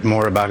talked a bit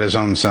more about his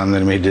own son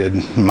than he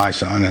did my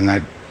son, and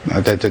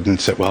that didn't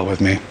sit well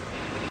with me.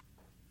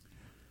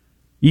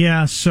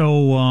 Yeah,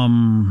 so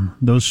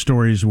those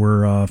stories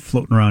were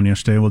floating around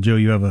yesterday. Well, Joe,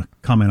 you have a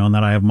comment on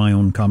that. I have my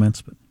own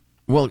comments. But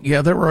well,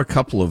 yeah, there were a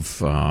couple of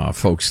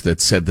folks that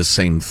said the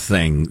same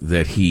thing,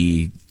 that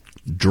he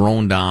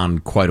droned on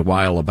quite a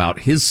while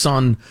about his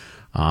son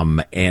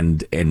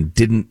and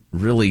didn't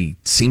really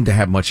seem to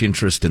have much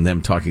interest in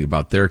them talking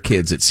about their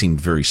kids. It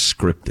seemed very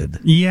scripted.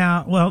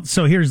 Yeah, well,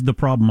 so here's the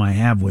problem I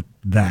have with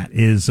that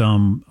is,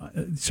 so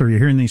you're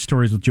hearing these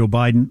stories with Joe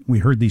Biden. We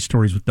heard these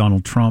stories with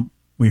Donald Trump.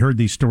 We heard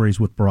these stories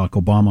with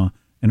Barack Obama,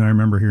 and I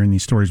remember hearing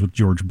these stories with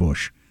George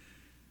Bush.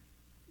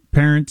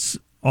 Parents,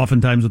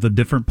 oftentimes with a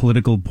different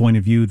political point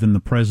of view than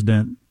the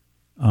president,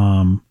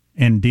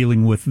 and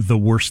dealing with the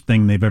worst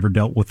thing they've ever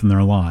dealt with in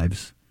their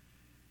lives.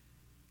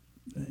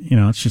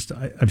 It's just,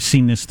 I've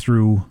seen this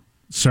through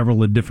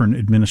several different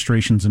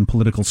administrations and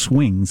political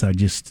swings. I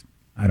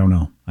don't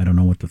know. I don't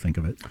know what to think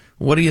of it.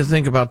 What do you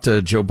think about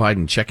Joe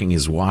Biden checking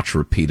his watch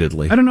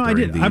repeatedly? I don't know.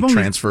 During the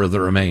transfer of the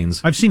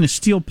remains. I've seen a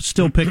still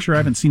picture. I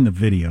haven't seen the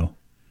video.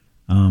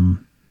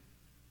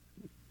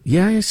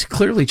 Yeah, he's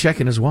clearly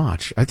checking his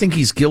watch. I think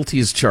he's guilty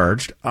as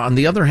charged. On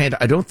the other hand,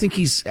 I don't think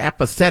he's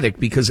apathetic,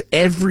 because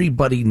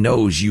everybody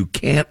knows you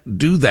can't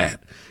do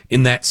that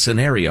in that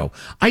scenario.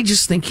 I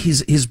just think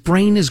his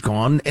brain is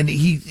gone, and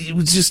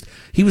he's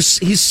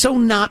so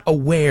not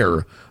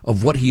aware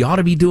of what he ought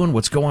to be doing,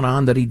 what's going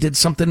on, that he did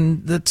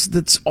something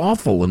that's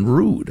awful and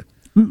rude.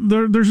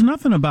 There's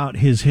nothing about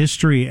his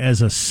history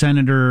as a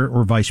senator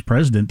or vice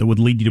president that would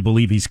lead you to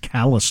believe he's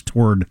callous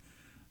toward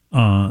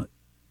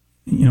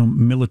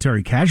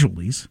military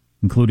casualties,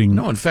 including...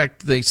 No, in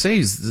fact, they say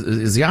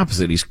he's the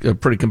opposite. He's a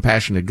pretty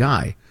compassionate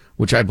guy,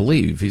 which I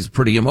believe. He's a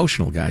pretty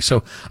emotional guy.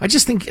 So I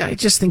just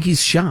think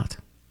he's shot.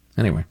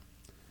 Anyway.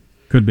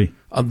 Could be.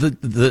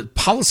 The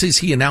policies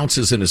he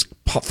announces and his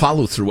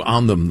follow-through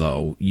on them,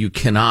 though, you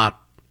cannot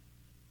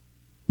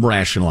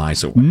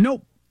rationalize away.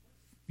 Nope,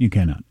 you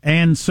cannot.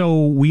 And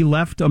so we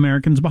left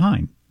Americans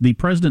behind. The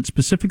president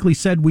specifically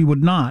said we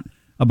would not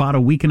about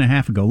a week and a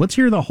half ago. Let's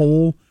hear the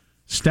whole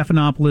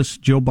Stephanopoulos,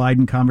 Joe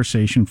Biden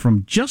conversation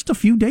from just a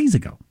few days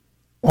ago.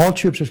 All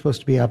troops are supposed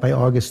to be out by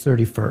August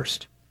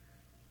 31st.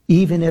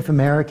 Even if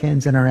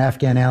Americans and our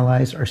Afghan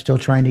allies are still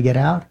trying to get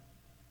out,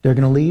 they're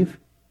going to leave?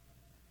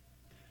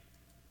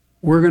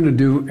 we're going to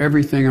do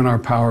everything in our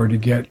power to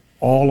get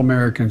all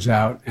Americans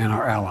out and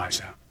our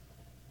allies out.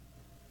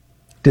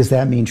 Does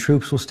that mean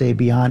troops will stay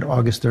beyond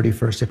August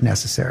 31st if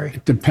necessary?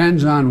 It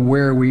depends on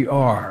where we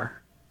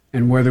are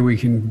and whether we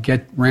can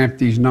ramp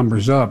these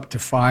numbers up to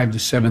 5,000 to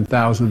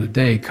 7,000 a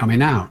day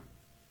coming out.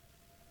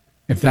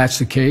 If that's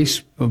the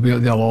case,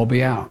 they'll all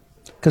be out.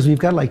 Because we've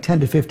got like 10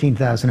 to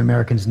 15,000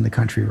 Americans in the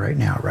country right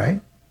now,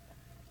 right?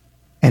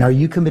 And are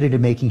you committed to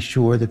making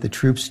sure that the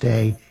troops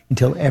stay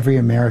until every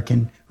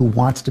American who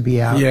wants to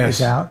be out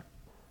is out?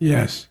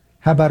 Yes.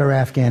 How about our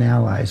Afghan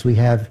allies? We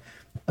have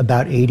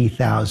about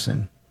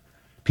 80,000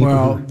 people.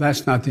 Well,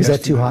 that's not the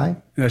estimate. Is that too high?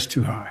 That's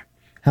too high.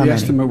 How the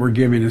many? estimate we're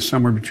giving is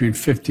somewhere between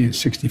 50 and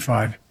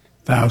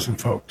 65,000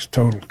 folks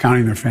total,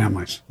 counting their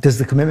families. Does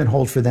the commitment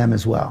hold for them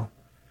as well?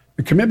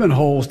 The commitment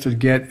holds to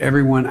get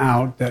everyone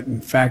out that,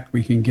 in fact,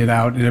 we can get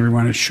out and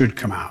everyone that should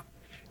come out.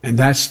 And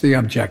that's the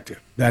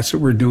objective. That's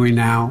what we're doing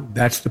now.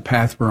 That's the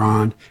path we're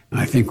on, and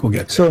I think we'll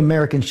get there. So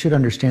Americans should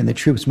understand that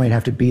troops might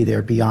have to be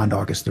there beyond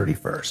August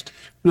 31st.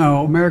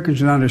 No, Americans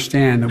should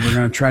understand that we're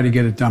going to try to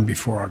get it done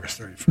before August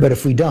 31st. But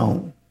if we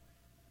don't,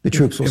 the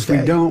troops will stay.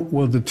 If we don't,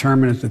 we'll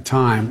determine at the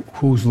time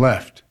who's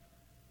left.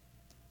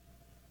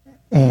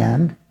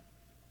 And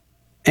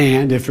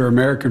if there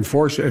are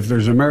if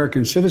there's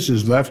American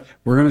citizens left,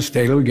 we're going to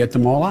stay till we get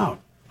them all out.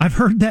 I've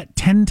heard that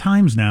 10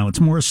 times now. It's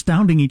more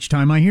astounding each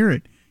time I hear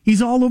it.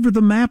 He's all over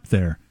the map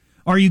there.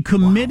 Are you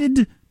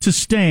committed to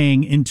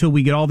staying until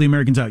we get all the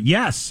Americans out?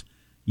 Yes.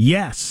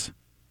 Yes.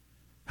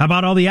 How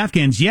about all the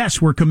Afghans?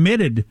 Yes, we're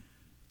committed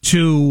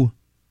to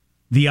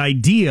the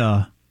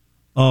idea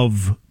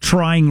of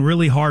trying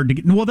really hard to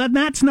get... Well,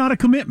 that's not a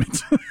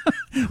commitment.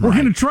 We're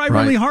going to try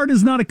really hard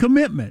is not a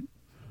commitment.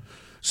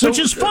 So, which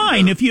is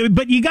fine,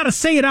 but you got to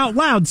say it out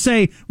loud.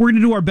 Say, we're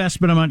going to do our best,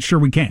 but I'm not sure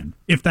we can,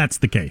 if that's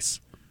the case.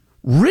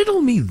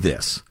 Riddle me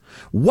this.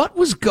 What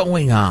was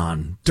going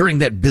on during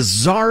that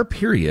bizarre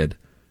period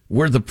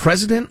where the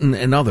president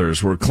and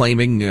others were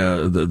claiming,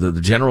 the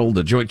general,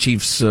 the Joint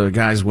Chiefs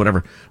guys,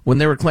 whatever, when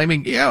they were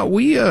claiming,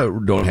 we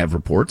don't have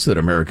reports that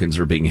Americans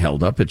are being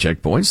held up at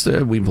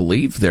checkpoints. We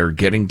believe they're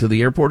getting to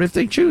the airport if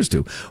they choose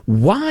to.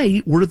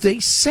 Why were they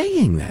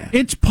saying that?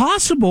 It's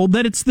possible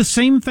that it's the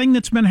same thing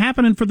that's been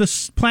happening for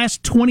the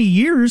past 20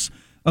 years,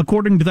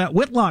 according to that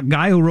Whitlock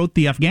guy who wrote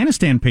the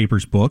Afghanistan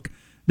Papers book,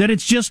 that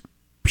it's just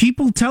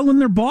people telling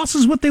their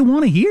bosses what they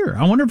want to hear.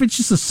 I wonder if it's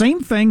just the same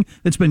thing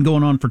that's been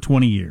going on for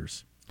 20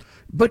 years.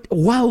 But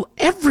while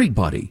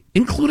everybody,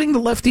 including the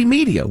lefty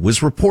media,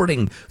 was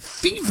reporting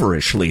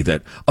feverishly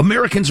that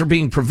Americans are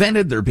being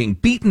prevented, they're being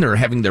beaten, they're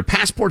having their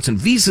passports and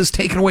visas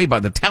taken away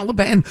by the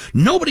Taliban,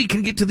 nobody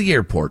can get to the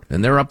airport.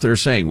 And they're up there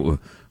saying,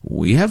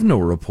 we have no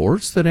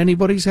reports that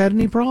anybody's had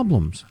any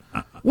problems.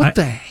 What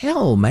the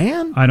hell,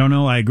 man? I don't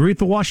know. I agree with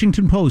the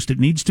Washington Post. It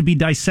needs to be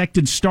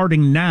dissected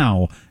starting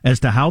now as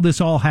to how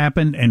this all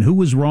happened and who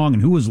was wrong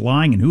and who was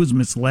lying and who was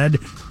misled.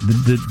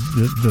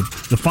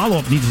 The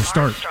follow-up needs to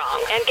start.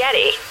 Armstrong and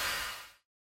Getty.